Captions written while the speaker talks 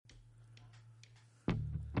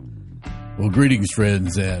Well, greetings,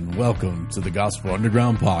 friends, and welcome to the Gospel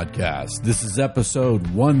Underground Podcast. This is episode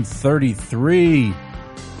 133,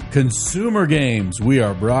 Consumer Games. We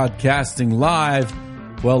are broadcasting live,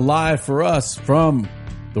 live for us from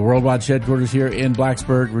the worldwide headquarters here in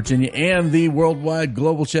Blacksburg, Virginia, and the worldwide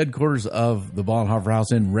global headquarters of the Bonhoeffer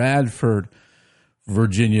House in Radford,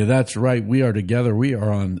 Virginia. That's right. We are together. We are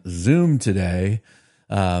on Zoom today.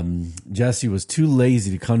 Jesse was too lazy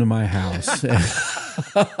to come to my house.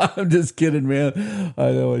 I'm just kidding, man.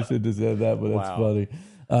 I know I shouldn't have said that, but that's funny.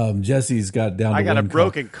 Jesse's got down to I got a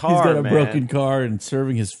broken car. He's got a broken car and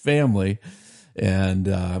serving his family, and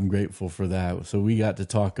I'm grateful for that. So we got to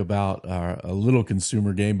talk about a little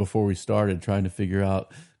consumer game before we started, trying to figure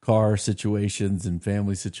out car situations and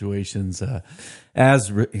family situations.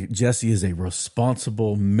 Jesse is a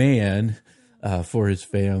responsible man for his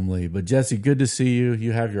family. But Jesse, good to see you.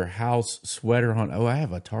 You have your house sweater on. Oh, I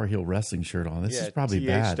have a Tar Heel wrestling shirt on. This is probably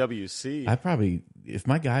bad. THWC. I probably, if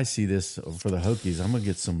my guys see this for the Hokies, I'm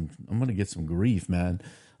gonna get some grief, man.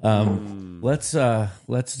 Let's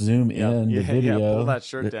zoom in the video. Yeah, pull that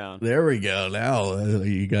shirt down. There we go. Now,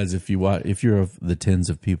 you guys, if you're of the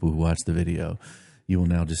tens of people who watch the video, you will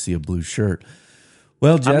now just see a blue shirt.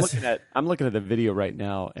 Well, Jesse, I'm looking at the video right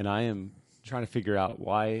now, and I am trying to figure out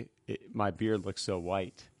why my beard looks so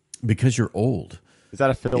white. Because you're old. Is that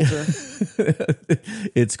a filter?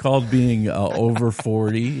 It's called being over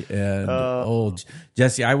 40 and old.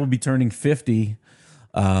 Jesse, I will be turning 50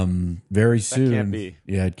 very soon. That can't be.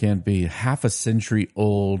 Yeah, it can't be. Half a century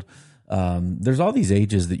old. There's all these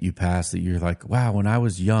ages that you pass that you're like, wow, when I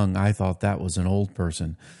was young, I thought that was an old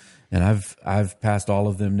person. And I've passed all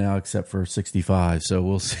of them now except for 65. So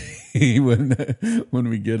we'll see when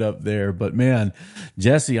we get up there. But man,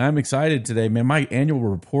 Jesse, I'm excited today. Man, my annual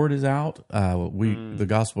report is out. The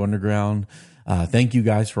Gospel Underground. Thank you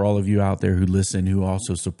guys for all of you out there who listen, who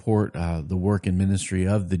also support the work and ministry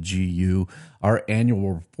of the GU. Our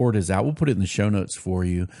annual report is out. We'll put it in the show notes for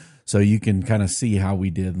you, so you can kind of see how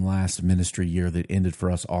we did in last ministry year that ended for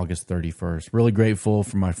us August 31st. Really grateful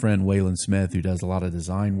for my friend Waylon Smith, who does a lot of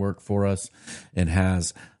design work for us and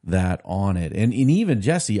has that on it. And even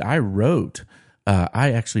Jesse, I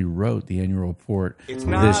actually wrote the annual report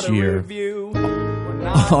this year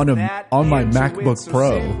on my MacBook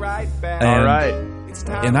Pro. All right.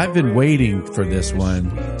 And I've been waiting for this one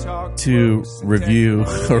to review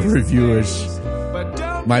or reviewish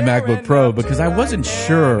my MacBook Pro, because I wasn't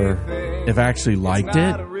sure if I actually liked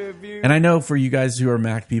it. And I know for you guys who are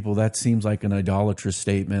Mac people, that seems like an idolatrous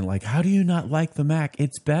statement. Like, how do you not like the Mac?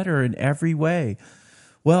 It's better in every way.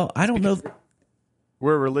 Well, I don't know.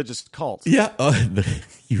 We're a religious cult. Yeah,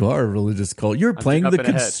 you are a religious cult. You're playing the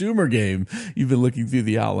consumer game. You've been looking through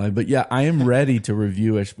the outline. But yeah, I am ready to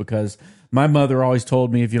review-ish, because my mother always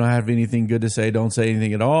told me, if you don't have anything good to say, don't say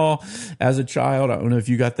anything at all. As a child, I don't know if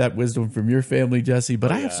you got that wisdom from your family, Jesse,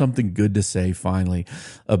 but I have something good to say finally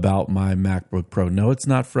about my MacBook Pro. No, it's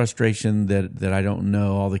not frustration that I don't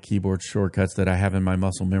know all the keyboard shortcuts that I have in my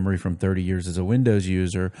muscle memory from 30 years as a Windows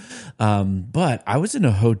user. But I was in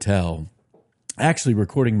a hotel actually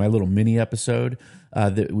recording my little mini episode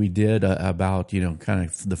that we did about, kind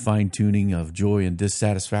of the fine tuning of joy and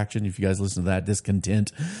dissatisfaction. If you guys listen to that,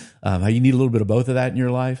 discontent, how you need a little bit of both of that in your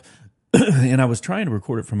life. And I was trying to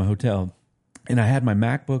record it from a hotel, and I had my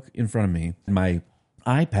MacBook in front of me, my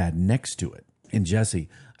iPad next to it. And Jesse,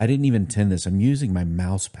 I didn't even intend this. I'm using my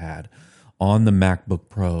mouse pad on the MacBook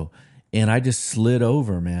Pro, and I just slid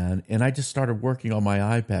over, man. And I just started working on my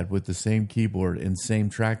iPad with the same keyboard and same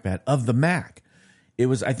trackpad of the Mac.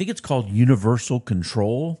 I think it's called Universal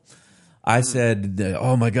Control. I said,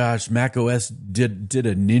 oh my gosh, Mac OS did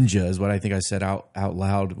a ninja, is what I think I said out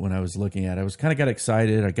loud when I was looking at it. I was kind of got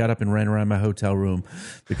excited. I got up and ran around my hotel room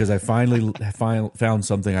because I finally found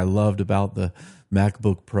something I loved about the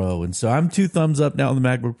MacBook Pro. And so I'm 2 thumbs up now on the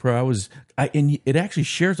MacBook Pro. And it actually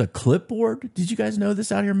shares a clipboard. Did you guys know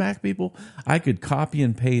this out here, Mac people? I could copy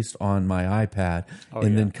and paste on my iPad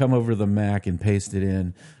then come over to the Mac and paste it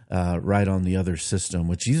in right on the other system,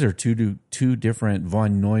 which these are two different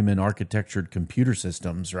von Neumann architectured computer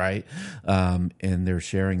systems, right? And they're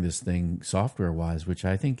sharing this thing software-wise, which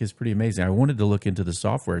I think is pretty amazing. I wanted to look into the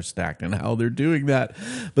software stack and how they're doing that.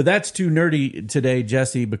 But that's too nerdy today,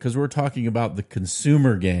 Jesse, because we're talking about the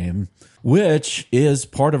consumer game, which is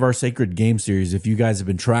part of our Sacred Game series. If you guys have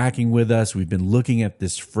been tracking with us, we've been looking at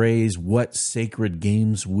this phrase, what sacred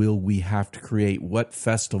games will we have to create? What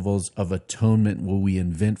festivals of atonement will we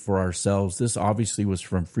invent for ourselves? This obviously was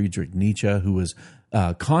from Friedrich Nietzsche, who was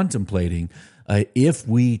contemplating if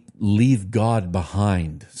we leave God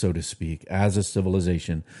behind, so to speak, as a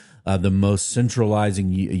civilization, the most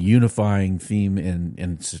centralizing, unifying theme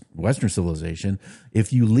in Western civilization.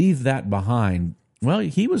 If you leave that behind, well,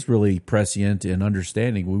 he was really prescient in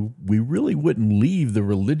understanding we really wouldn't leave the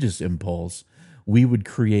religious impulse. We would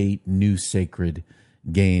create new sacred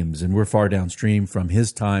games. And we're far downstream from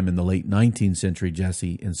his time in the late 19th century,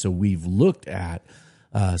 Jesse. And so we've looked at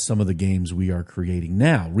some of the games we are creating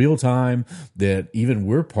now, real time, that even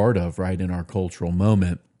we're part of, right, in our cultural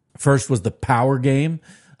moment. First was the power game,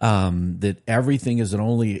 that everything is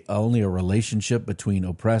only a relationship between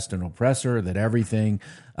oppressed and oppressor, that everything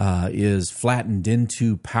is flattened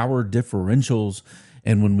into power differentials.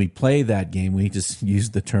 And when we play that game, we just use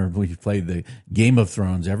the term, we play the Game of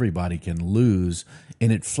Thrones, everybody can lose.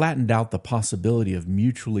 And it flattened out the possibility of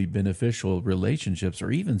mutually beneficial relationships, or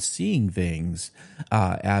even seeing things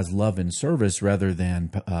as love and service rather than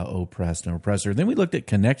oppressed and oppressor. Then we looked at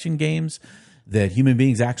connection games, that human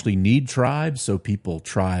beings actually need tribes, so people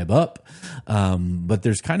tribe up. But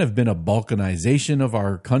there's kind of been a balkanization of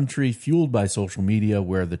our country fueled by social media,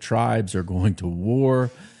 where the tribes are going to war,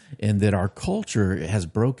 and that our culture has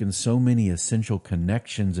broken so many essential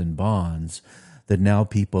connections and bonds that now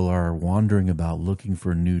people are wandering about looking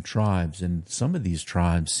for new tribes. And some of these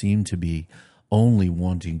tribes seem to be only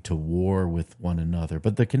wanting to war with one another.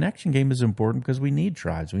 But the connection game is important because we need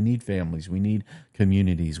tribes, we need families, we need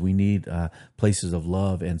communities, we need places of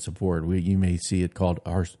love and support. You may see it called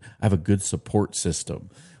I have a good support system,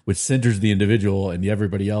 which centers the individual, and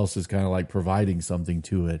everybody else is kind of like providing something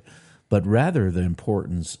to it. But rather the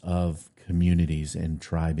importance of communities and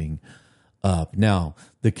tribing up. Now,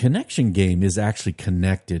 the connection game is actually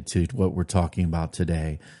connected to what we're talking about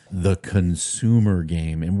today, the consumer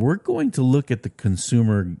game. And we're going to look at the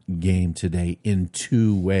consumer game today in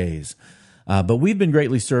two ways. But we've been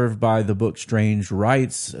greatly served by the book Strange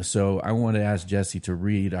Rites. So I want to ask Jesse to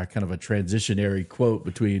read kind of a transitionary quote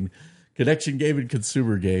between connection game and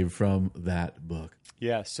consumer game from that book.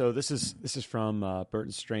 Yeah, so this is from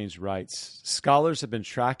Burton Strange Rites. Scholars have been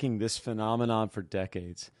tracking this phenomenon for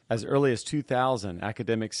decades. As early as 2000,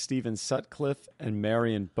 academics Stephen Sutcliffe and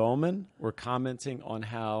Marion Bowman were commenting on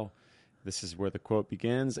how, this is where the quote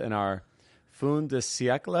begins, in our fin de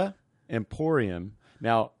siècle emporium.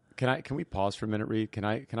 Now, can we pause for a minute, Reed? Can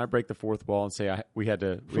I break the fourth wall and say we had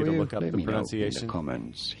to look up the pronunciation? In the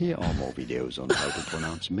comments. Here are more videos on how to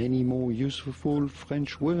pronounce many more useful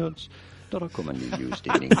French words that are commonly used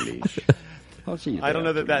in English. I don't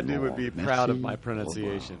know that dude would be proud of my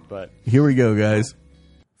pronunciation, but here we go, guys.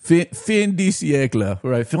 Fin de siècle,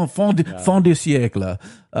 right? Fin de siècle,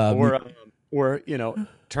 or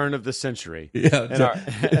turn of the century.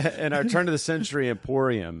 Yeah. In our turn of the century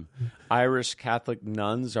emporium, Irish Catholic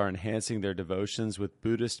nuns are enhancing their devotions with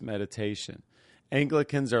Buddhist meditation.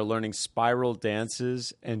 Anglicans are learning spiral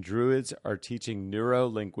dances, and Druids are teaching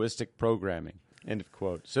neuro-linguistic programming. End of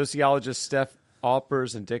quote. Sociologists Steph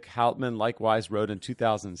Alpers and Dick Houtman likewise wrote in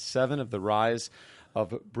 2007 of the rise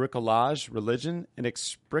of bricolage religion,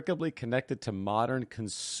 inextricably connected to modern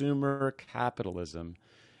consumer capitalism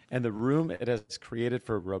and the room it has created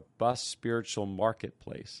for a robust spiritual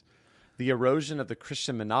marketplace. The erosion of the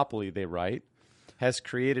Christian monopoly, they write, has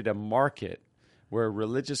created a market where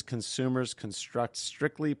religious consumers construct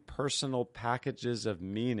strictly personal packages of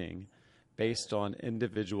meaning based on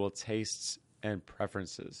individual tastes and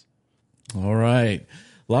preferences. All right.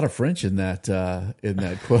 A lot of French in that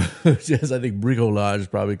quote. Yes, I think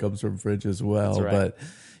bricolage probably comes from French as well. That's right. But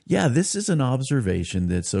yeah, this is an observation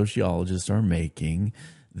that sociologists are making,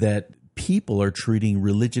 that people are treating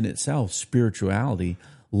religion itself, spirituality,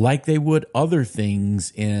 like they would other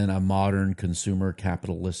things in a modern consumer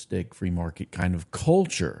capitalistic free market kind of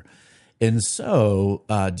culture. And so,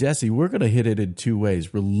 Jesse, we're going to hit it in two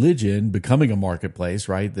ways. Religion becoming a marketplace,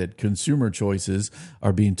 right? That consumer choices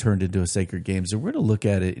are being turned into a sacred game. So we're going to look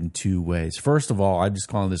at it in two ways. First of all, I'm just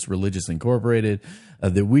calling this Religious Incorporated,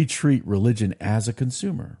 that we treat religion as a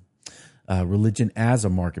consumer. Religion as a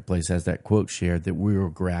marketplace, as that quote shared, that we are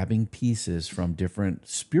grabbing pieces from different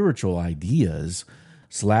spiritual ideas,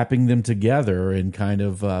 slapping them together in kind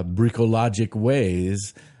of bricologic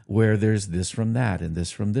ways, where there's this from that and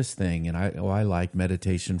this from this thing. And I like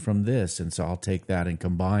meditation from this, and so I'll take that and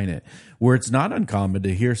combine it. Where it's not uncommon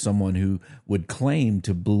to hear someone who would claim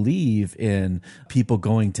to believe in people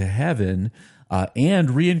going to heaven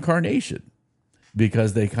and reincarnation,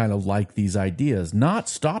 because they kind of like these ideas, not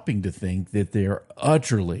stopping to think that they're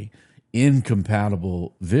utterly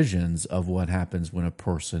incompatible visions of what happens when a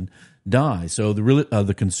person dies. So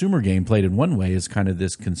the consumer game played in one way is kind of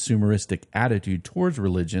this consumeristic attitude towards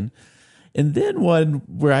religion. And then one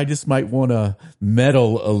where I just might want to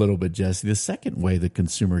meddle a little bit, Jesse. The second way the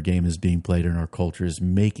consumer game is being played in our culture is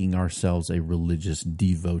making ourselves a religious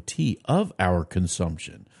devotee of our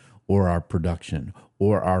consumption or our production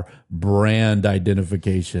or our brand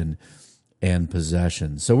identification and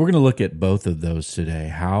possession. So we're going to look at both of those today,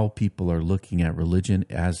 how people are looking at religion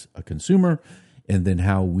as a consumer, and then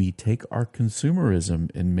how we take our consumerism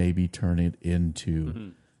and maybe turn it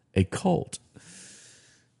into a cult.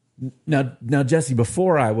 Now, Jesse,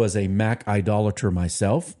 before I was a Mac idolater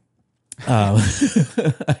myself, my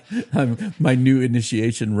new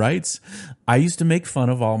initiation rites, I used to make fun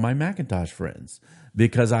of all my Macintosh friends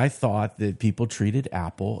because I thought that people treated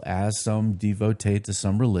Apple as some devotee to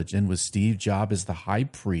some religion, with Steve Jobs as the high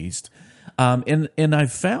priest. And I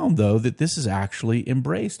found, though, that this is actually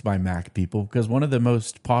embraced by Mac people, because one of the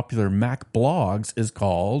most popular Mac blogs is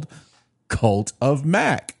called Cult of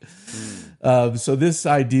Mac. So this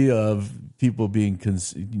idea of people being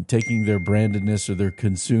taking their brandedness or their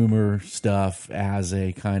consumer stuff as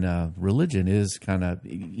a kind of religion is kind of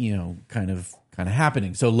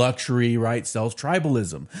happening. So luxury, right, sells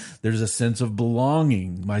tribalism. There's a sense of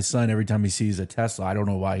belonging. My son, every time he sees a Tesla, I don't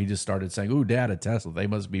know why, he just started saying, "Ooh, Dad, a Tesla. They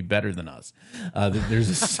must be better than us." There's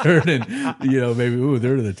a certain, maybe, "Ooh,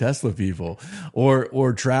 they're the Tesla people."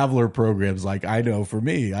 Or traveler programs. Like, I know for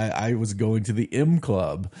me, I was going to the M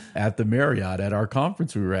Club at the Marriott at our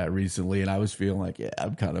conference we were at recently, and I was feeling like, yeah,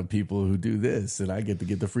 I'm kind of people who do this, and I get to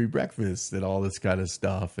get the free breakfast and all this kind of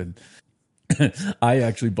stuff. And I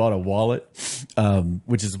actually bought a wallet,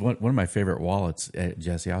 which is one of my favorite wallets,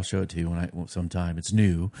 Jesse. I'll show it to you sometime. It's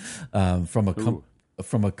new,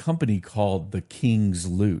 from a company called the King's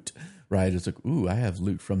Loot. Right? It's like, ooh, I have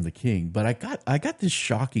loot from the king. But I got this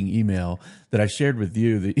shocking email that I shared with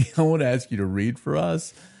you that I want to ask you to read for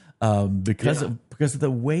us, because of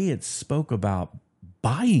the way it spoke about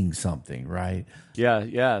buying something, right?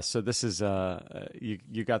 Yeah. So this is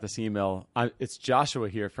you got this email. It's Joshua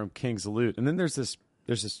here from King's Loot, and then there's this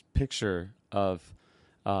picture of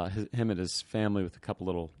him and his family with a couple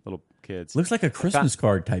little kids. Looks like a Christmas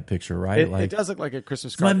card type picture, right? It does look like a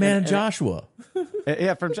Christmas card. My man Joshua.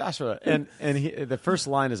 Yeah, from Joshua. And the first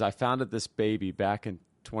line is, "I founded this baby back in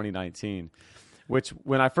 2019." Which,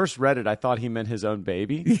 when I first read it, I thought he meant his own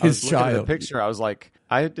baby. I was looking at the picture. I was like,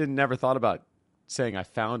 I never thought about saying I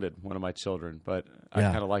founded one of my children, but I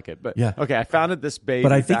kind of like it. But okay, I founded this baby.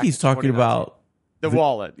 But I think he's talking about the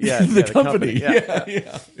wallet. Yeah, the company.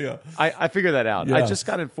 Yeah. I figured that out. Yeah. I just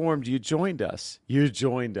got informed you joined us.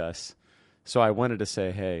 So I wanted to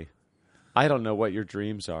say, hey, I don't know what your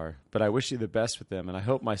dreams are, but I wish you the best with them, and I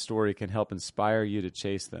hope my story can help inspire you to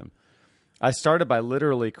chase them. I started by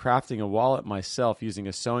literally crafting a wallet myself using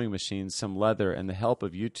a sewing machine, some leather, and the help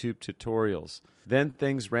of YouTube tutorials. Then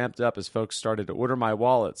things ramped up as folks started to order my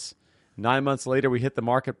wallets. 9 months later, we hit the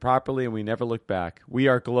market properly, and we never looked back. We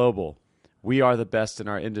are global. We are the best in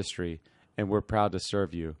our industry, and we're proud to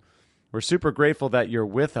serve you. We're super grateful that you're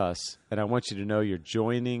with us, and I want you to know you're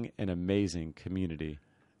joining an amazing community.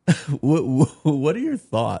 What are your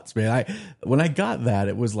thoughts, man? When I got that,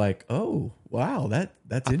 it was like, oh, wow, that's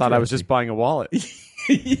interesting. I thought I was just buying a wallet.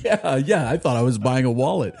 Yeah, I thought I was buying a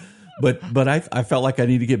wallet. But I felt like I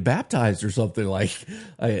need to get baptized or something,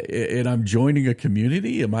 and I'm joining a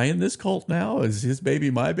community. Am I in this cult now? Is his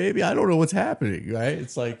baby my baby? I don't know what's happening, right?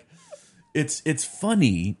 It's like, it's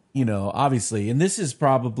funny, obviously, and this is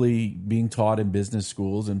probably being taught in business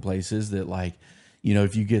schools and places that, like,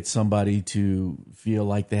 if you get somebody to feel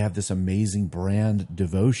like they have this amazing brand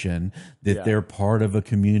devotion, that they're part of a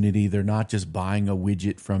community, they're not just buying a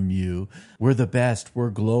widget from you. We're the best.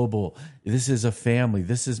 We're global. This is a family.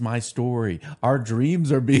 This is my story. Our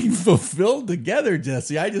dreams are being fulfilled together,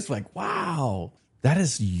 Jesse. I just like, wow. That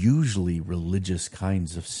is usually religious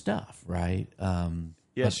kinds of stuff, right?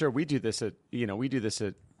 Sure. We do this at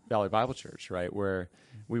Valley Bible Church, right? Where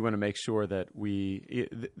we want to make sure that we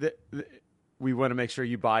want to make sure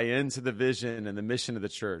you buy into the vision and the mission of the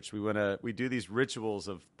church. We do these rituals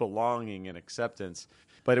of belonging and acceptance,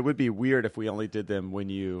 but it would be weird if we only did them when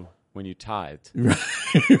you tithed. Right.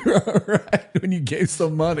 When you gave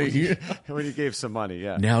some money. When you gave some money,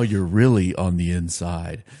 yeah. Now you're really on the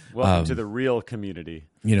inside. Welcome to the real community.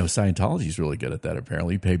 Scientology is really good at that,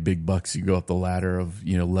 apparently. You pay big bucks, you go up the ladder of,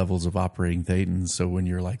 levels of operating Thetans. So when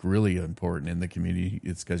you're like really important in the community,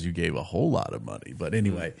 it's because you gave a whole lot of money. But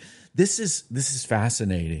anyway, this is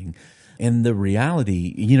fascinating. And the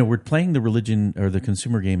reality, we're playing the religion or the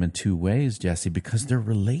consumer game in two ways, Jesse, because they're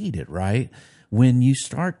related, right? When you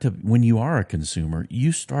are a consumer,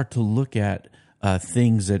 you start to look at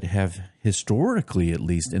things that have historically, at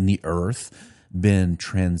least in the earth, been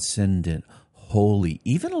transcendent, holy,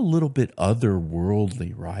 even a little bit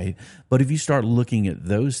otherworldly, right? But if you start looking at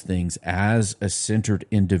those things as a centered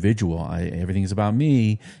individual, everything's about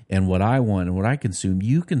me and what I want and what I consume,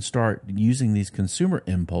 you can start using these consumer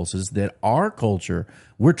impulses that our culture,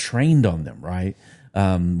 we're trained on them, right?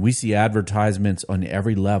 We see advertisements on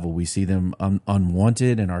every level. We see them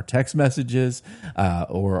unwanted in our text messages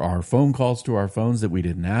or our phone calls to our phones that we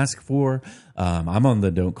didn't ask for. I'm on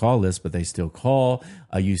the don't call list, but they still call.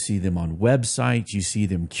 You see them on websites. You see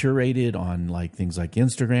them curated on like things like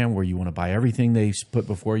Instagram, where you want to buy everything they put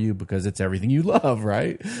before you because it's everything you love,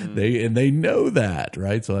 right? They know that,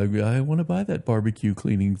 right? So I want to buy that barbecue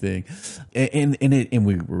cleaning thing, and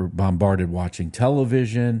we were bombarded watching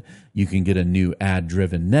television. You can get a new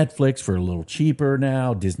ad-driven Netflix for a little cheaper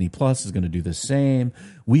now. Disney Plus is going to do the same.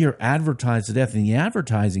 We are advertised to death, and the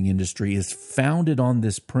advertising industry is founded on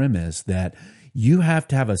this premise that you have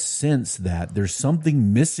to have a sense that there's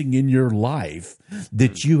something missing in your life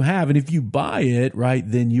that you have. And if you buy it, right,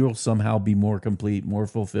 then you'll somehow be more complete, more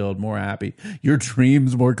fulfilled, more happy. Your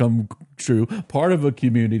dreams more come true. Part of a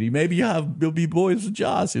community. Maybe you'll be boys with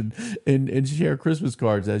Josh and share Christmas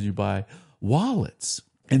cards as you buy wallets.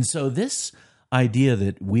 And so this idea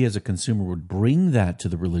that we as a consumer would bring that to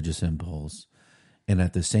the religious impulse, and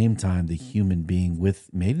at the same time, the human being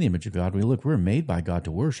made in the image of God, we're made by God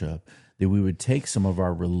to worship, that we would take some of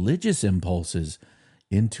our religious impulses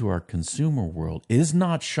into our consumer world is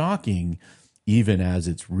not shocking, even as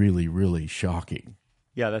it's really, really shocking.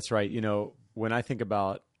 Yeah, that's right. You know, when I think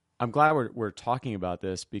about, I'm glad we're talking about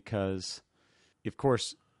this because, of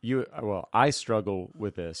course, I struggle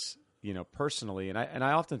with this, you know, personally, and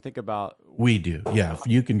I often think about. We do, yeah.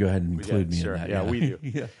 You can go ahead and include me sure. in that. Yeah, we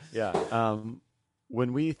do. Yeah.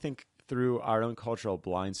 When we think through our own cultural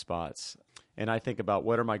blind spots, and I think about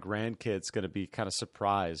what are my grandkids going to be kind of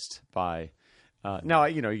surprised by. Now,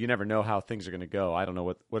 you know, you never know how things are going to go. I don't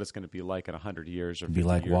know what it's going to be like in 100 years or 50 years. Be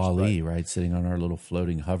like Wall-E, right? Sitting on our little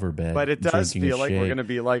floating hover bed. But it does feel like we're going to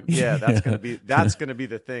be like, yeah, that's going to be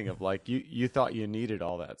the thing of like, you thought you needed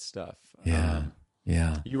all that stuff. Yeah.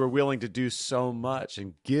 Yeah. You were willing to do so much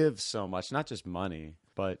and give so much, not just money,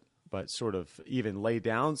 but sort of even lay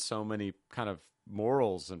down so many kind of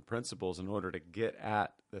morals and principles in order to get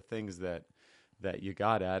at the things that you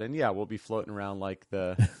got at. And yeah, we'll be floating around like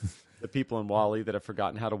the people in Wall-E that have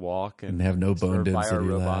forgotten how to walk and have no bone density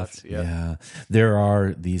robots. left. Yeah, there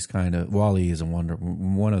are these kind of Wall-E is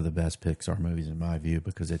one of the best Pixar movies in my view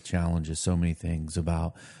because it challenges so many things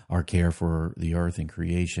about our care for the earth and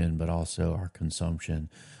creation, but also our consumption.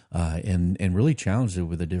 And really challenged it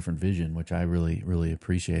with a different vision, which I really, really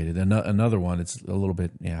appreciated. And another one, it's a little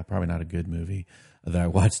bit, probably not a good movie that I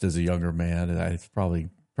watched as a younger man. It's probably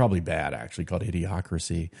bad, actually, called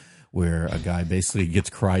Idiocracy, where a guy basically gets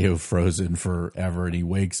cryo-frozen forever, and he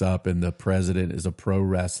wakes up, and the president is a pro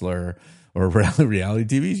wrestler or reality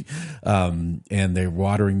TV, and they're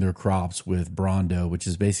watering their crops with Brawndo, which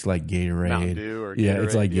is basically like Gatorade. Mountain Dew or Gatorade. Yeah,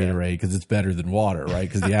 it's like Gatorade because it's better than water, right?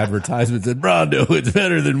 Because the advertisement said Brawndo, it's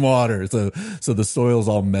better than water. So the soil's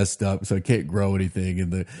all messed up, so it can't grow anything.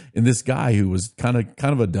 And this guy who was kind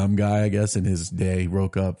of a dumb guy, I guess, in his day,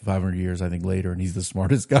 woke up 500 years, I think, later, and he's the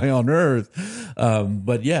smartest guy on earth.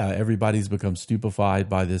 But yeah, everybody's become stupefied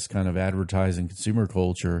by this kind of advertising consumer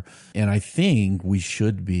culture, and I think we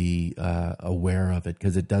should be aware of it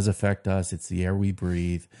because it does affect us. It's the air we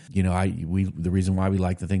breathe. You know, the reason why we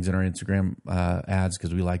like the things in our Instagram ads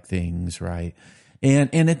because we like things, right?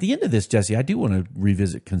 And at the end of this, Jesse, I do want to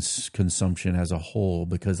revisit consumption as a whole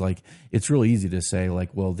because, like, it's really easy to say,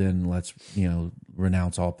 like, well, then let's,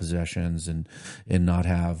 renounce all possessions and not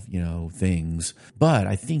have, things. But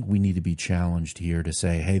I think we need to be challenged here to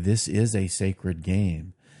say, hey, this is a sacred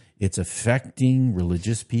game. It's affecting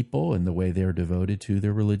religious people in the way they're devoted to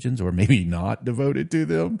their religions, or maybe not devoted to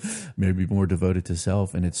them, maybe more devoted to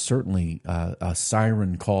self. And it's certainly a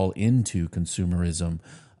siren call into consumerism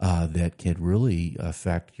that can really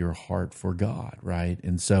affect your heart for God, right?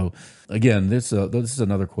 And so, again, this is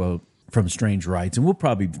another quote from Strange Rights, and we'll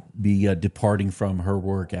probably be departing from her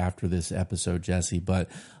work after this episode, Jesse, but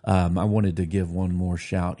I wanted to give one more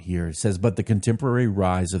shout here. It says, but the contemporary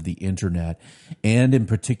rise of the internet, and in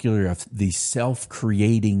particular of the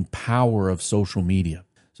self-creating power of social media.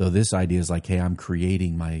 So this idea is like, hey, I'm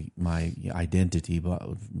creating my identity,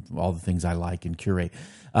 all the things I like and curate.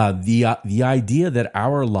 The idea that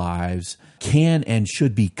our lives can and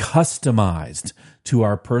should be customized to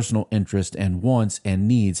our personal interests and wants and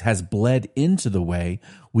needs has bled into the way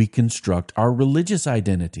we construct our religious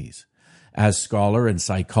identities. As scholar and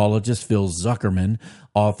psychologist Phil Zuckerman,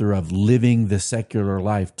 author of Living the Secular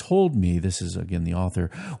Life, told me, this is again the author,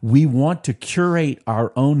 we want to curate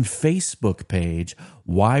our own Facebook page.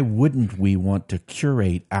 Why wouldn't we want to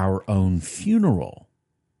curate our own funeral?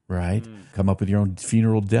 Right? Come up with your own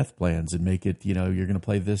funeral death plans and make it, you're going to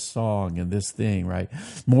play this song and this thing, right?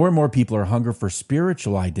 More and more people are hungry for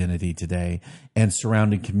spiritual identity today and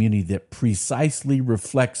surrounding community that precisely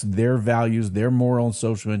reflects their values, their moral and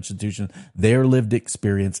social institution, their lived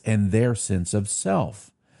experience, and their sense of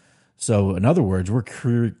self. So in other words, we're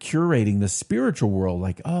curating the spiritual world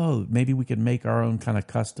like, oh, maybe we can make our own kind of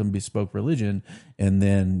custom bespoke religion and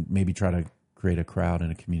then maybe try to create a crowd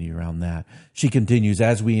and a community around that. She continues,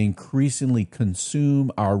 as we increasingly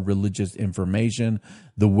consume our religious information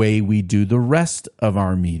the way we do the rest of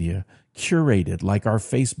our media, curated like our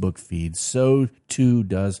Facebook feed, so too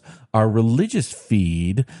does our religious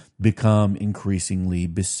feed become increasingly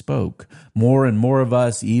bespoke. More and more of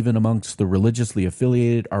us, even amongst the religiously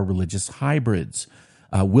affiliated, are religious hybrids.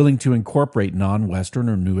 Willing to incorporate non-Western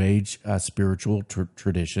or New Age spiritual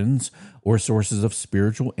traditions or sources of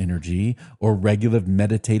spiritual energy or regular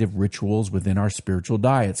meditative rituals within our spiritual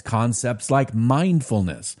diets. Concepts like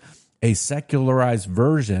mindfulness, a secularized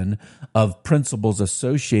version of principles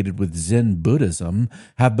associated with Zen Buddhism,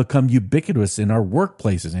 have become ubiquitous in our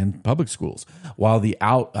workplaces and public schools, while the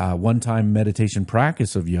one-time meditation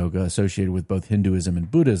practice of yoga associated with both Hinduism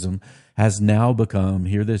and Buddhism has now become,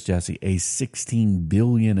 hear this, Jesse, a $16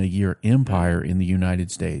 billion a year empire in the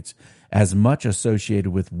United States, as much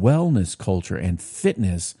associated with wellness culture and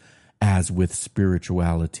fitness as with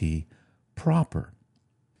spirituality proper.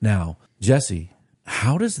 Now, Jesse,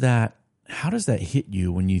 how does that hit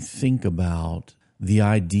you when you think about the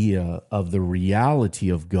idea of the reality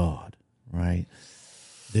of God, right?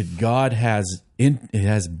 That God has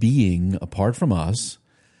being apart from us,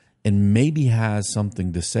 and maybe has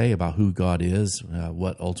something to say about who God is,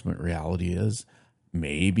 what ultimate reality is,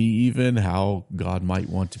 maybe even how God might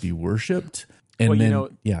want to be worshipped. And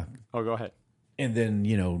yeah. Oh, go ahead. And then,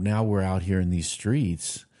 now we're out here in these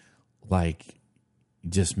streets, like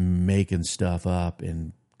just making stuff up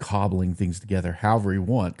and cobbling things together however we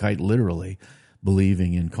want, quite literally,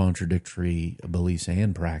 believing in contradictory beliefs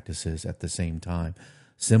and practices at the same time,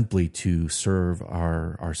 simply to serve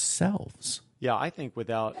ourselves. Yeah, I think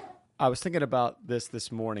I was thinking about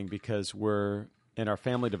this morning because we're in our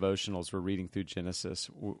family devotionals, we're reading through Genesis.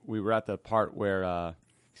 We were at the part where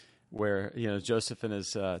Joseph in his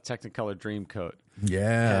Technicolor Dreamcoat.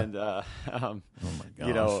 Yeah. And oh my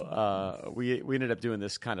gosh. We ended up doing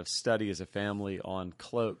this kind of study as a family on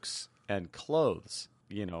cloaks and clothes,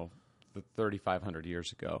 3,500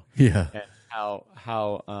 years ago. Yeah. And how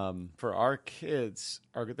for our kids,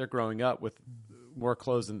 they're growing up with more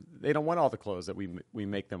clothes, and they don't want all the clothes that we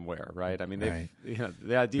make them wear, right? I mean, the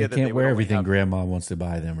idea that they can't wear everything Grandma wants to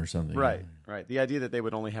buy them or something. Right. The idea that they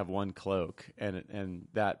would only have one cloak, and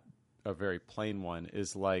that a very plain one,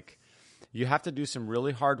 is like you have to do some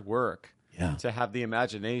really hard work to have the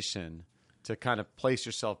imagination to kind of place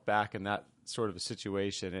yourself back in that sort of a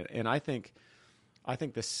situation. And I think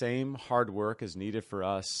the same hard work is needed for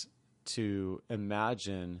us to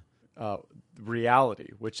imagine reality,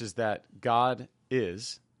 which is that God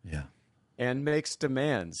is and makes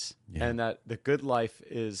demands, and that the good life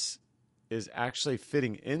is actually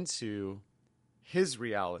fitting into his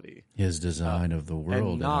reality, his design of the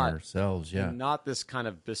world and ourselves, and not this kind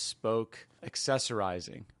of bespoke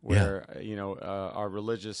accessorizing where our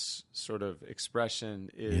religious sort of expression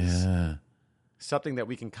is something that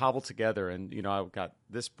we can cobble together. And I've got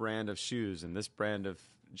this brand of shoes and this brand of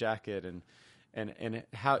jacket, and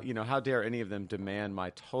how dare any of them demand my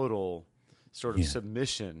total sort of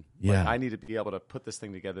submission? Like, I need to be able to put this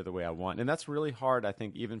thing together the way I want, and that's really hard, I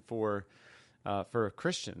think, even for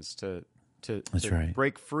Christians to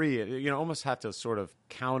break free. You almost have to sort of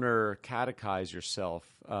counter catechize yourself,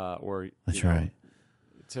 or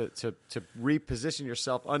to reposition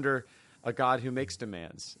yourself under a God who makes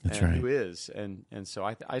demands who is, and so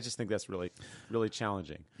I just think that's really, really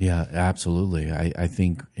challenging. Yeah, absolutely. I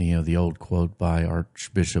think the old quote by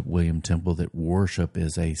Archbishop William Temple that worship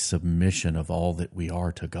is a submission of all that we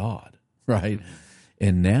are to God, right? Mm-hmm.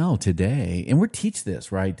 And now today, and we teach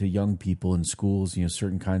this, right, to young people in schools,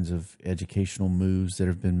 certain kinds of educational moves that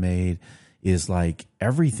have been made is like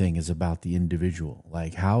everything is about the individual.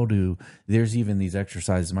 Like there's even these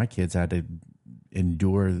exercises my kids had to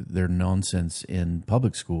endure their nonsense in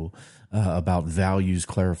public school about values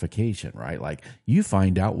clarification, right? Like you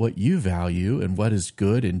find out what you value and what is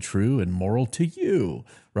good and true and moral to you,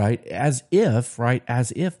 right? As if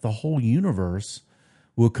the whole universe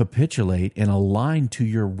will capitulate and align to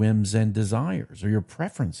your whims and desires or your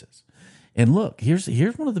preferences. And look, here's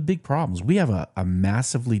one of the big problems. We have a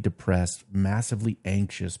massively depressed, massively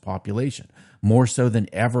anxious population, more so than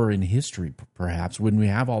ever in history, perhaps, when we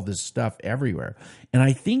have all this stuff everywhere. And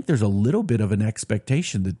I think there's a little bit of an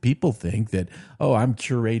expectation that people think that, oh, I'm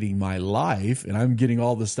curating my life and I'm getting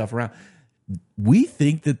all this stuff around. We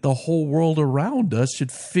think that the whole world around us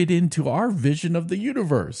should fit into our vision of the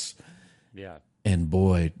universe. Yeah. And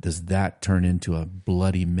boy, does that turn into a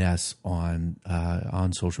bloody mess on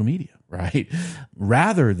social media, right?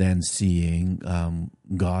 Rather than seeing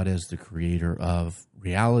God as the creator of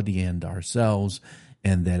reality and ourselves,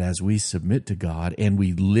 and that as we submit to God and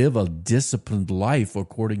we live a disciplined life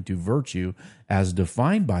according to virtue as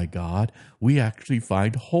defined by God, we actually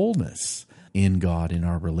find wholeness in God, in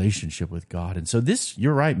our relationship with God. And so this,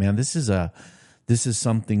 you're right, man, this is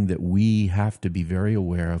something that we have to be very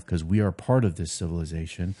aware of because we are part of this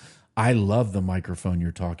civilization. I love the microphone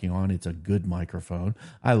you're talking on. It's a good microphone.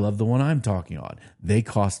 I love the one I'm talking on. They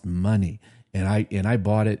cost money, and I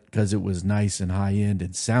bought it because it was nice and high end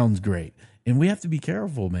and sounds great. And we have to be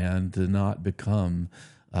careful, man, to not become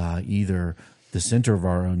either the center of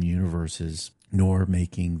our own universes nor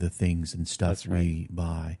making the things and stuff we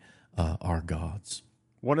buy our gods.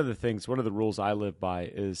 One of the rules I live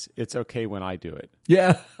by is it's okay when I do it.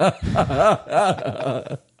 Yeah.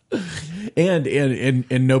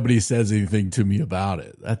 and nobody says anything to me about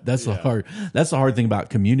it. That's the hard thing about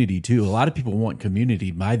community too. A lot of people want community.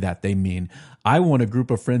 By that they mean I want a group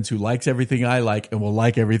of friends who likes everything I like and will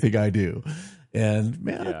like everything I do. And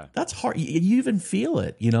man, that's hard. You even feel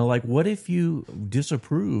it, like what if you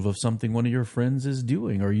disapprove of something one of your friends is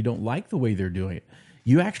doing, or you don't like the way they're doing it?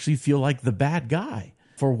 You actually feel like the bad guy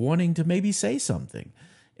for wanting to maybe say something.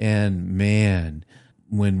 And man,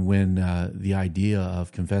 when the idea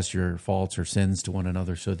of confess your faults or sins to one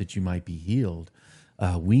another so that you might be healed,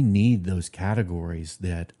 we need those categories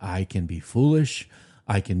that I can be foolish,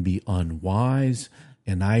 I can be unwise,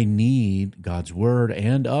 and I need God's word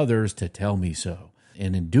and others to tell me so.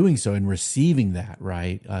 And in doing so, in receiving that,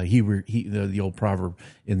 right, the old proverb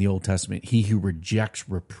in the Old Testament, he who rejects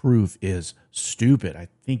reproof is stupid. I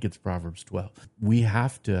think it's Proverbs 12. We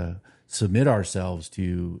have to submit ourselves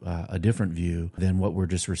to a different view than what we're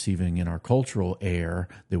just receiving in our cultural air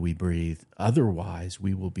that we breathe. Otherwise,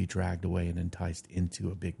 we will be dragged away and enticed into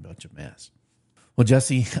a big bunch of mess. Well,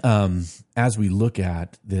 Jesse, as we look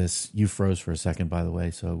at this, you froze for a second, by the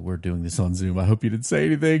way, so we're doing this on Zoom. I hope you didn't say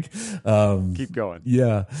anything. Keep going.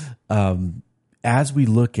 Yeah. As we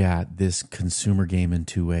look at this consumer game in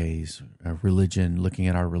two ways, religion, looking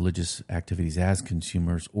at our religious activities as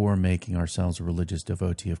consumers or making ourselves a religious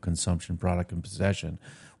devotee of consumption, product, and possession,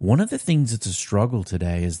 one of the things that's a struggle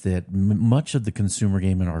today is that much of the consumer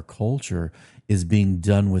game in our culture is being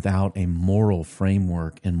done without a moral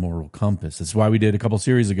framework and moral compass. That's why we did a couple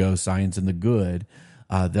series ago, Science and the Good,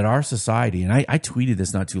 that our society, and I tweeted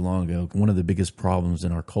this not too long ago, one of the biggest problems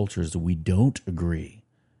in our culture is that we don't agree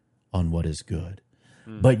on what is good.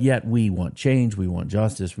 But yet we want change, we want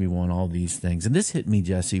justice, we want all these things. And this hit me,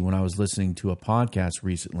 Jesse, when I was listening to a podcast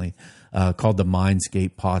recently called the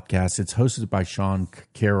Mindscape Podcast. It's hosted by Sean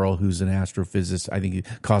Carroll, who's an astrophysicist, I think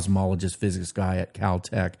cosmologist, physics guy at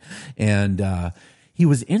Caltech. And he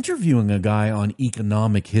was interviewing a guy on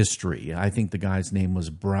economic history. I think the guy's name was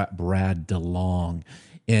Brad DeLong.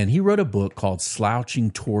 And he wrote a book called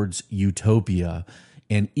Slouching Towards Utopia,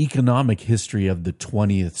 an economic history of the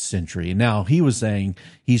 20th century. Now, he was saying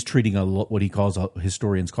he's treating what he calls,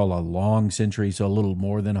 historians call a long century, so a little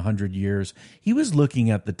more than 100 years. He was looking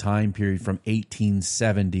at the time period from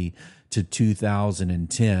 1870 to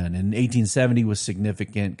 2010. And 1870 was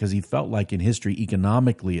significant because he felt like in history,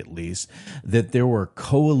 economically at least, that there were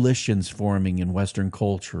coalitions forming in Western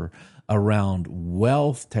culture around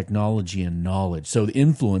wealth, technology, and knowledge. So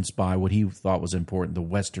influenced by what he thought was important, the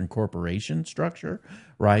Western corporation structure,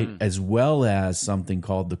 right? As well as something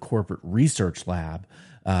called the Corporate Research Lab,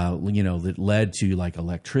 that led to like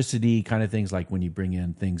electricity kind of things, like when you bring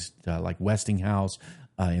in things like Westinghouse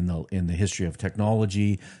in the history of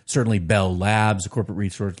technology. Certainly Bell Labs, the Corporate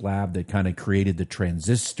Research Lab that kind of created the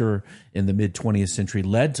transistor in the mid-20th century,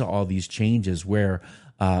 led to all these changes where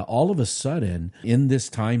all of a sudden, in this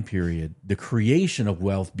time period, the creation of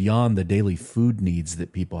wealth beyond the daily food needs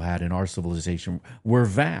that people had in our civilization were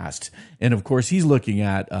vast. And of course, he's looking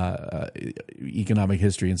at economic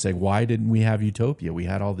history and saying, why didn't we have utopia? We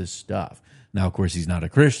had all this stuff. Now, of course, he's not a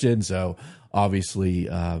Christian, so obviously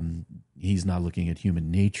he's not looking at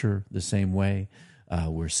human nature the same way.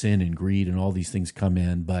 where sin and greed and all these things come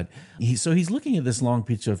in. But he's looking at this long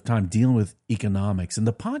picture of time dealing with economics. And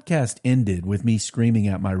the podcast ended with me screaming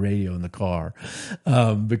at my radio in the car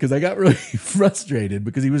because I got really frustrated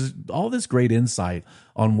because he was all this great insight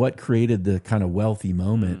on what created the kind of wealthy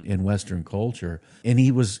moment in Western culture. And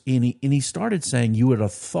he started saying you would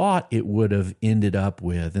have thought it would have ended up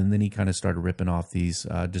with, and then he kind of started ripping off these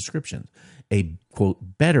descriptions, a,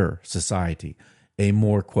 quote, better society, a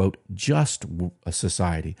more, quote, just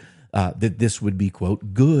society, that this would be,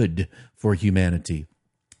 quote, good for humanity,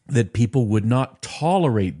 that people would not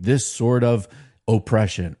tolerate this sort of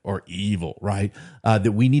oppression or evil, right?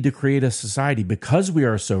 That we need to create a society because we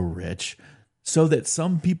are so rich so that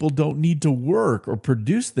some people don't need to work or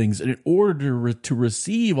produce things in order to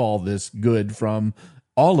receive all this good from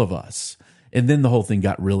all of us. And then the whole thing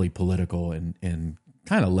got really political and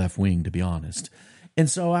kind of left-wing, to be honest. And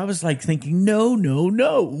so I was like thinking, no,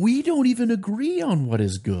 we don't even agree on what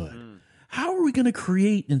is good. How are we going to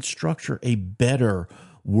create and structure a better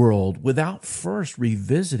world without first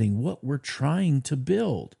revisiting what we're trying to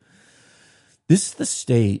build? This is the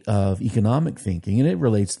state of economic thinking, and it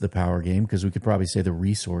relates to the power game because we could probably say the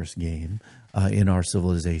resource game in our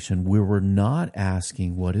civilization, where we're not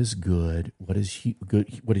asking what is good, what is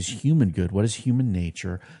good, what is human good, what is human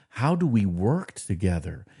nature, how do we work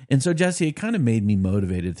together? And so, Jesse, it kind of made me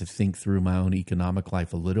motivated to think through my own economic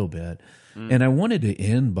life a little bit. And I wanted to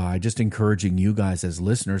end by just encouraging you guys as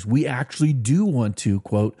listeners, we actually do want to,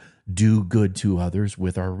 quote, do good to others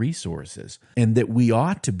with our resources, and that we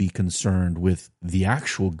ought to be concerned with the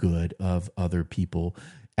actual good of other people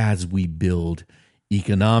as we build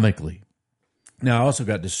economically. Now, I also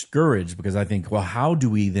got discouraged because I think, well, how do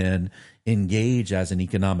we then engage as an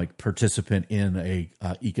economic participant in a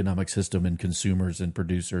economic system and consumers and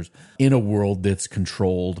producers in a world that's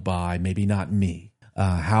controlled by maybe not me?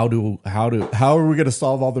 How are we going to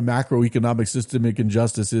solve all the macroeconomic systemic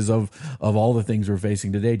injustices of all the things we're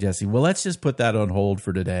facing today, Jesse? Well, let's just put that on hold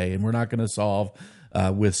for today, and we're not going to solve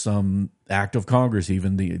with some act of Congress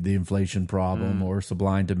even the inflation problem or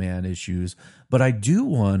supply and demand issues. But I do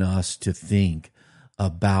want us to think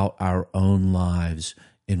about our own lives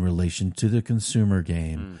in relation to the consumer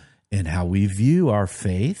game and how we view our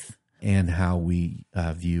faith and how we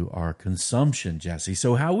view our consumption, Jesse.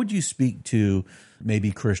 So how would you speak to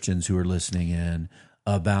maybe Christians who are listening in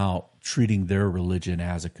about treating their religion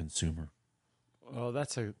as a consumer? Well,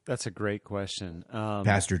 that's a great question,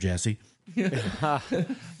 Pastor Jesse.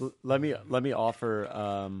 Let me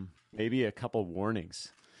offer maybe a couple warnings.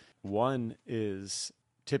 One is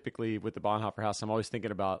typically with the Bonhoeffer House, I'm always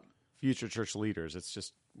thinking about future church leaders. It's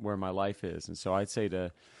just where my life is, and so I'd say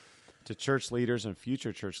to church leaders and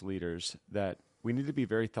future church leaders that we need to be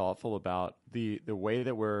very thoughtful about the way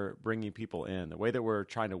that we're bringing people in, the way that we're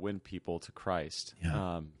trying to win people to Christ.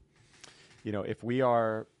 Yeah. If we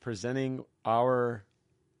are presenting our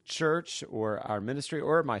church or our ministry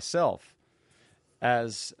or myself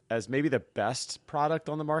as maybe the best product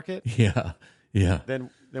on the market, then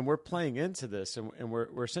we're playing into this, and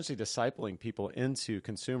we're essentially discipling people into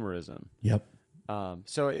consumerism. Yep.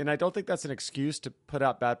 And I don't think that's an excuse to put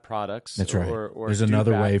out bad products. That's right. Or there's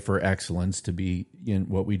another way for excellence to be in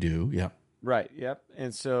what we do. Yeah. Right. Yep.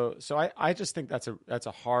 And so I just think that's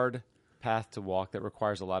a hard path to walk that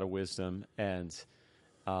requires a lot of wisdom, and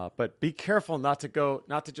but be careful not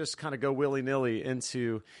to just kind of go willy nilly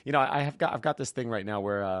into, I've got this thing right now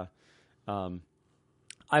where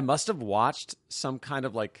I must have watched some kind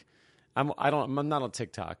of like, I'm not on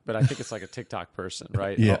TikTok, but I think it's like a TikTok person,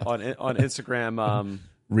 right? Yeah. On Instagram,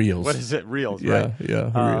 Reels. What is it? Reels, yeah, right?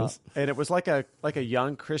 Yeah, Reels. And it was like a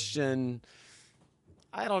young Christian.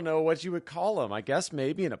 I don't know what you would call him. I guess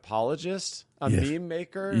maybe an apologist, a meme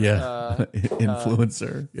maker,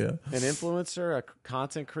 influencer, an influencer, a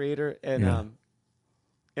content creator, and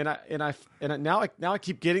now I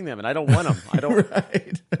keep getting them, and I don't want them. I don't.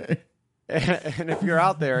 Right. And if you're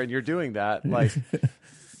out there and you're doing that, like.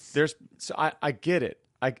 I get it.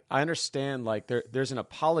 I understand. Like there's an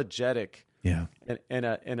apologetic, and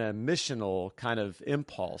a missional kind of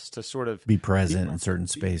impulse to sort of be present in certain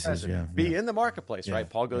spaces. Be in the marketplace, right?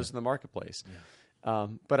 Paul goes to the marketplace,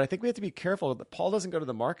 but I think we have to be careful that Paul doesn't go to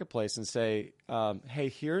the marketplace and say, "Hey,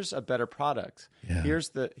 here's a better product. Yeah. Here's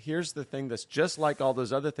the thing that's just like all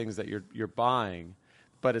those other things that you're buying."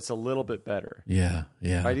 But it's a little bit better. Yeah.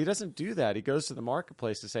 Right? He doesn't do that. He goes to the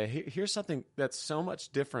marketplace to say, hey, here's something that's so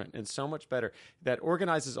much different and so much better that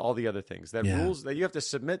organizes all the other things, that rules that you have to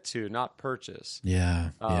submit to, not purchase.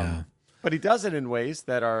 But he does it in ways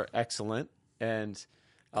that are excellent and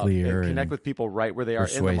clear and connect and with people right where they are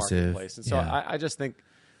in the marketplace. And so I just think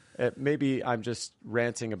maybe I'm just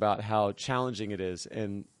ranting about how challenging it is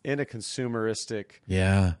in a consumeristic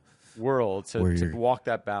world to walk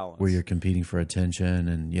that balance. Where you're competing for attention.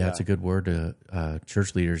 And it's a good word to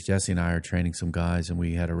church leaders. Jesse and I are training some guys, and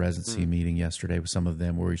we had a residency meeting yesterday with some of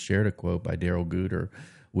them where we shared a quote by Daryl Guter,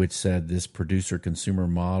 which said this producer-consumer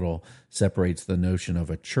model separates the notion of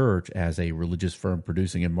a church as a religious firm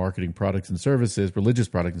producing and marketing products and services, religious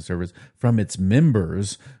products and services, from its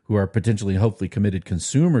members who are potentially, hopefully, committed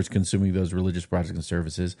consumers consuming those religious products and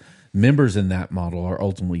services. Members in that model are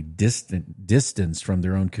ultimately distanced from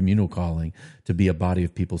their own communal calling to be a body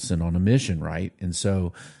of people sent on a mission, right? And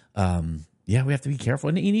so, we have to be careful.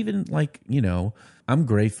 And even I'm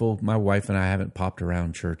grateful my wife and I haven't popped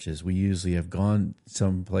around churches. We usually have gone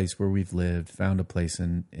someplace where we've lived, found a place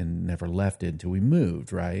and never left it until we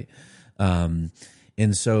moved, right? And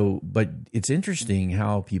so, but it's interesting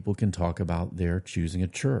how people can talk about their choosing a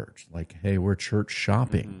church. Like, hey, we're church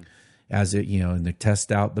shopping. As it, and they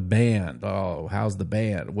test out the band. Oh, how's the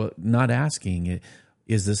band? Well, not asking it.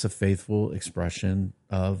 Is this a faithful expression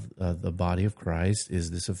of the body of Christ?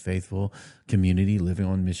 Is this a faithful community living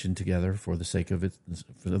on mission together for the sake of it,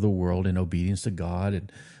 for the world, in obedience to God?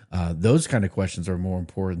 And those kind of questions are more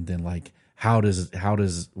important than like, what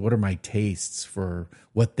are my tastes for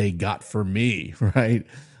what they got for me, right?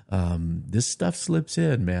 This stuff slips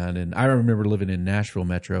in, man. And I remember living in Nashville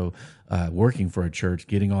Metro, working for a church,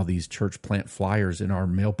 getting all these church plant flyers in our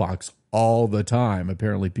mailbox all the time.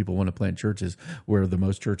 Apparently people want to plant churches where the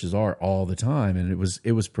most churches are all the time. And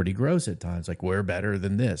it was pretty gross at times. Like, we're better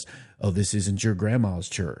than this. Oh, this isn't your grandma's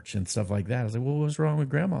church and stuff like that. I was like, well, what's wrong with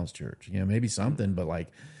grandma's church? Maybe something, but like,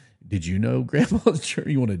 did you know grandma's church?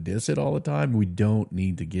 You want to diss it all the time? We don't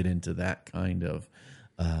need to get into that kind of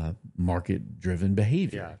market-driven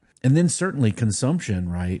behavior. Yeah. And then certainly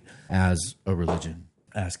consumption, right, as a religion.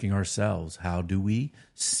 Asking ourselves, how do we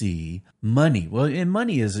see money? Well, and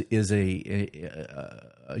money is a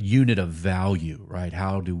unit of value, right?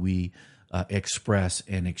 How do we express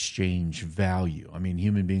and exchange value? I mean,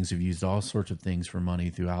 human beings have used all sorts of things for money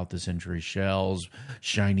throughout the century: shells,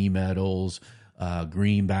 shiny metals,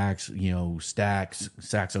 greenbacks,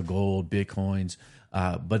 sacks of gold, bitcoins.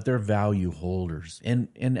 But they're value holders. And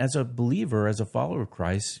as a believer, as a follower of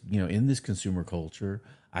Christ, in this consumer culture,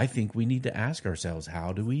 I think we need to ask ourselves,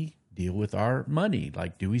 how do we deal with our money?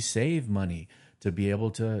 Like, do we save money to be able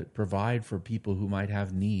to provide for people who might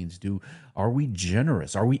have needs? Are we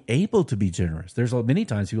generous? Are we able to be generous? There's many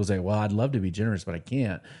times people say, well, I'd love to be generous, but I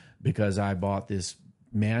can't because I bought this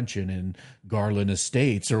mansion in Garland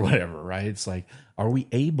Estates or whatever, right? It's like, are we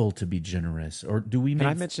able to be generous, or do we? Can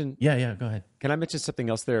I mention? Yeah. Go ahead. Can I mention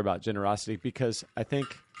something else there about generosity? Because I think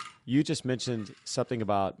you just mentioned something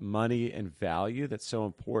about money and value that's so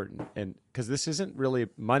important, and because this isn't really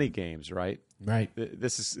money games, right? Right.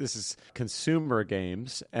 This is consumer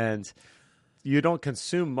games, and you don't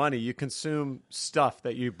consume money; you consume stuff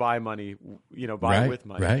that you buy money, buy with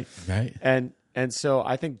money. Right. And so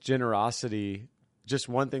I think generosity. Just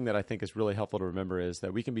one thing that I think is really helpful to remember is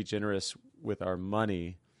that we can be generous with our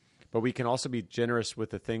money, but we can also be generous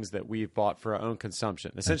with the things that we've bought for our own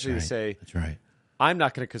consumption. Essentially, to say, "That's right. I'm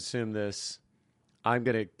not going to consume this. I'm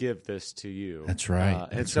going to give this to you." That's right.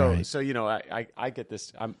 I get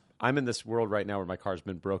this. I'm in this world right now where my car's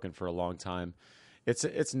been broken for a long time.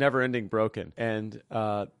 It's never ending broken, and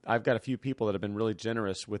I've got a few people that have been really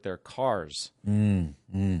generous with their cars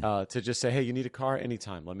to just say, "Hey, you need a car?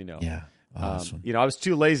 Anytime, let me know." Yeah. Awesome. I was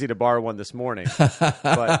too lazy to borrow one this morning.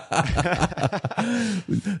 But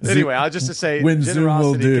anyway, I'll just to say, when Zoom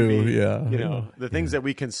will do, the things that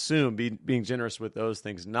we consume, being generous with those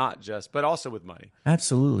things, not just, but also with money.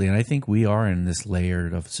 Absolutely. And I think we are in this layer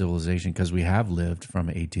of civilization because we have lived from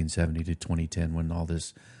 1870 to 2010 when all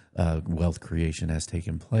this wealth creation has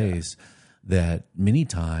taken place. Yeah. That many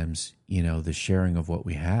times, the sharing of what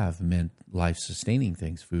we have meant life-sustaining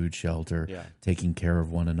things, food, shelter, taking care of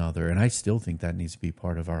one another. And I still think that needs to be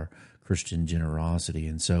part of our Christian generosity.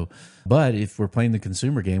 And so, but if we're playing the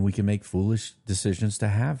consumer game, we can make foolish decisions to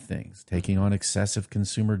have things, taking on excessive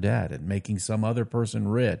consumer debt and making some other person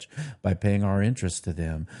rich by paying our interest to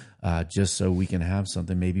them, just so we can have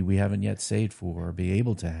something maybe we haven't yet saved for or be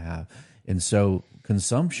able to have. And so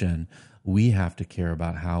consumption, we have to care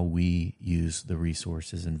about how we use the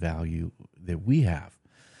resources and value that we have.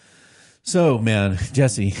 So, man,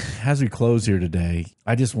 Jesse, as we close here today,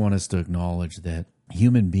 I just want us to acknowledge that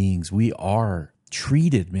human beings, we are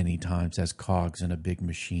treated many times as cogs in a big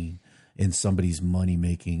machine in somebody's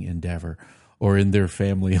money-making endeavor. or in their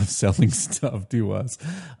family of selling stuff to us.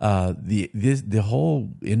 The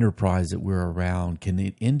whole enterprise that we're around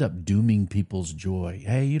can end up dooming people's joy.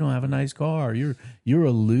 Hey, you don't have a nice car. You're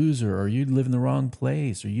a loser, or you live in the wrong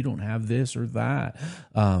place, or you don't have this or that.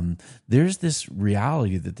 There's this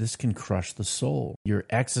reality that this can crush the soul, your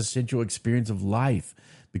existential experience of life,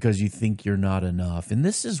 because you think you're not enough. And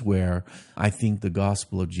this is where I think the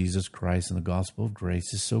gospel of Jesus Christ and the gospel of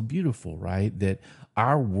grace is so beautiful, right? That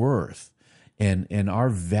our worth and our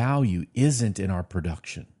value isn't in our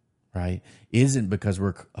production, right? Isn't because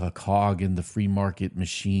we're a cog in the free market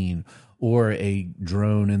machine or a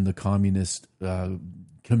drone in the communist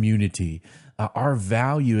community. Our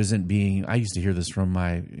value isn't being, I used to hear this from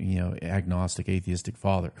my, agnostic, atheistic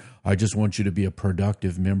father. I just want you to be a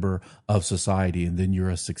productive member of society and then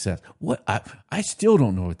you're a success. What? I still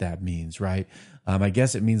don't know what that means, right? I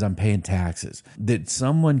guess it means I'm paying taxes. That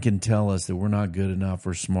someone can tell us that we're not good enough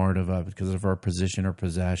or smart enough because of our position or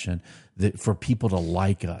possession, that for people to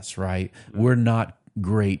like us, right? We're not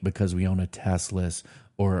great because we own a Tesla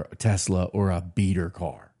or a beater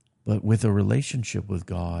car. But with a relationship with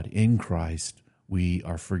God in Christ, we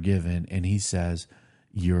are forgiven. And he says,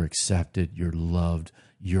 you're accepted, you're loved,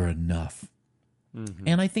 you're enough. Mm-hmm.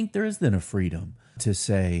 And I think there is then a freedom to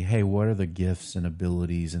say, hey, what are the gifts and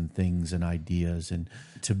abilities and things and ideas, and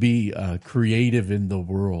to be creative in the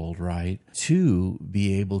world, right? To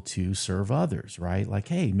be able to serve others, right? Like,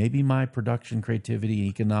 hey, maybe my production, creativity,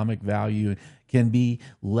 economic value can be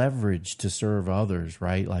leveraged to serve others,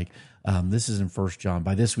 right? Like, this is in 1 John.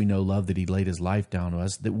 By this we know love, that he laid his life down to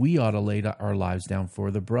us, that we ought to lay our lives down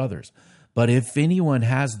for the brothers. But if anyone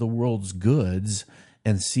has the world's goods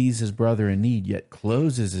and sees his brother in need, yet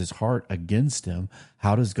closes his heart against him,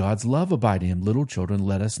 how does God's love abide in him? Little children,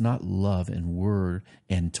 let us not love in word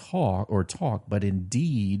and talk, but in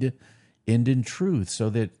deed and in truth. So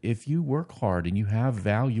that if you work hard and you have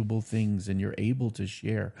valuable things and you're able to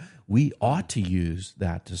share, we ought to use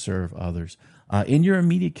that to serve others in your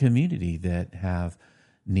immediate community that have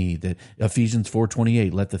need. That Ephesians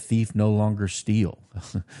 4:28, let the thief no longer steal,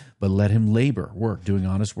 but let him labor, work, doing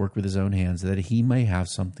honest work with his own hands, that he may have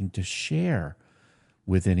something to share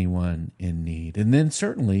with anyone in need. And then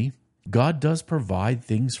certainly God does provide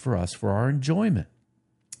things for us for our enjoyment.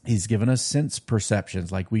 He's given us sense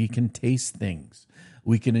perceptions, like we can taste things.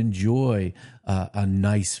 We can enjoy a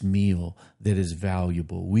nice meal that is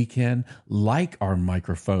valuable. We can like our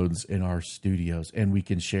microphones in our studios, and we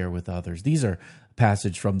can share with others. These are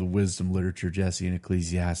passage from the wisdom literature, Jesse, in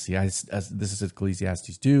Ecclesiastes. This is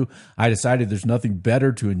Ecclesiastes 2. I decided there's nothing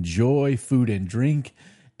better to enjoy food and drink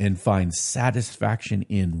and find satisfaction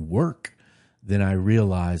in work than I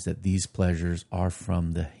realized that these pleasures are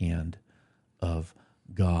from the hand of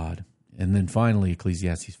God. And then finally,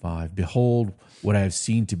 Ecclesiastes 5, behold, what I have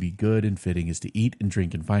seen to be good and fitting is to eat and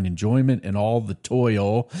drink and find enjoyment in all the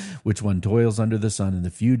toil which one toils under the sun in the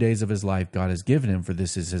few days of his life God has given him, for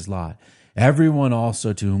this is his lot. Everyone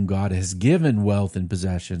also to whom God has given wealth and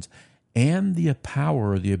possessions and the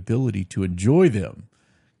power or the ability to enjoy them.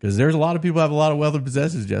 Because there's a lot of people who have a lot of wealth and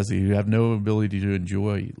possessions, Jesse, who have no ability to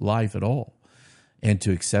enjoy life at all. And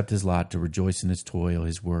to accept his lot, to rejoice in his toil,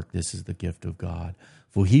 his work, this is the gift of God.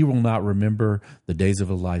 For he will not remember the days of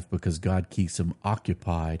his life, because God keeps him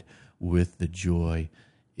occupied with the joy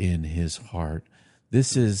in his heart.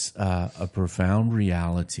 This is a profound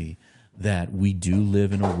reality, that we do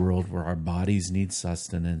live in a world where our bodies need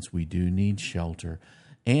sustenance, we do need shelter,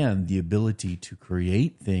 and the ability to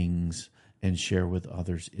create things and share with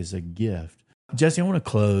others is a gift. Jesse, I want to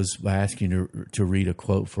close by asking you to read a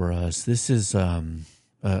quote for us. This is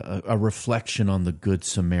a reflection on the Good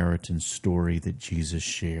Samaritan story that Jesus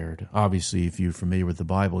shared. Obviously, if you're familiar with the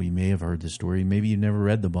Bible, you may have heard the story. Maybe you've never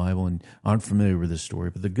read the Bible and aren't familiar with the story.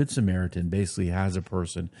 But the Good Samaritan basically has a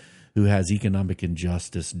person who has economic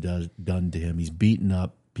injustice done to him. He's beaten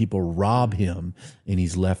up. People rob him, and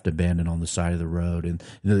he's left abandoned on the side of the road. And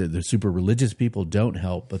the super religious people don't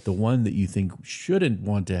help, but the one that you think shouldn't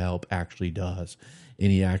want to help actually does. And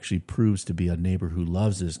he actually proves to be a neighbor who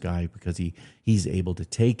loves this guy, because he's able to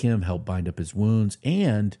take him, help bind up his wounds,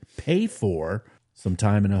 and pay for some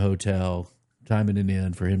time in a hotel, time in an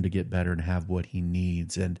inn for him to get better and have what he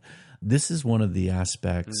needs. And this is one of the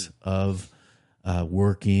aspects of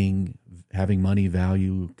working, having money,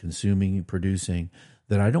 value, consuming, producing,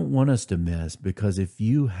 that I don't want us to miss, because if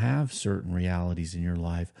you have certain realities in your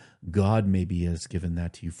life, God maybe has given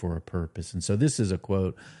that to you for a purpose. And so this is a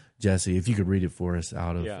quote, Jesse, if you could read it for us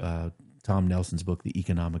out of Tom Nelson's book, The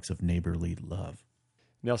Economics of Neighborly Love.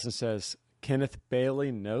 Nelson says, Kenneth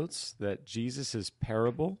Bailey notes that Jesus'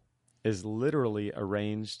 parable is literally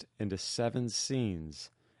arranged into 7 scenes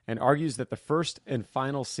and argues that the first and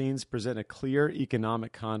final scenes present a clear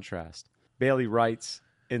economic contrast. Bailey writes,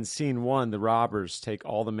 in scene 1, the robbers take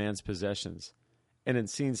all the man's possessions. And in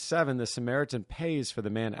scene 7, the Samaritan pays for the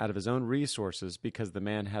man out of his own resources because the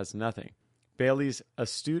man has nothing. Bailey's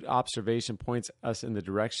astute observation points us in the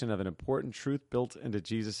direction of an important truth built into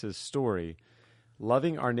Jesus' story.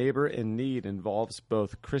 Loving our neighbor in need involves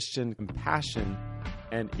both Christian compassion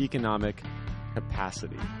and economic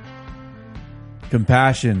capacity.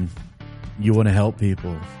 Compassion, you want to help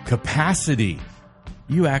people. Capacity,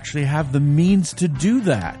 you actually have the means to do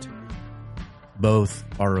that. Both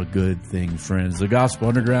are a good thing, friends. The Gospel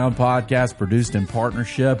Underground podcast, produced in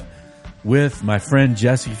partnership with my friend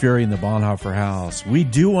Jesse Fury in the Bonhoeffer House. We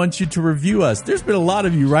do want you to review us. There's been a lot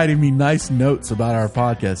of you writing me nice notes about our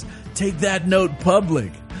podcast. Take that note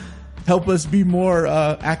public. Help us be more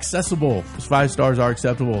accessible. 5 stars are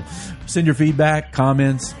acceptable. Send your feedback,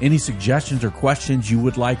 comments, any suggestions or questions you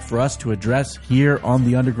would like for us to address here on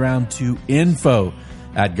the Underground to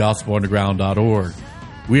info@gospelunderground.org.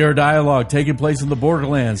 We are a dialogue taking place in the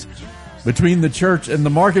borderlands between the church and the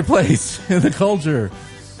marketplace and the culture.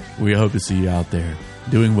 We hope to see you out there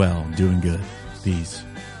doing well, doing good. Peace.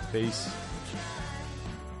 Peace.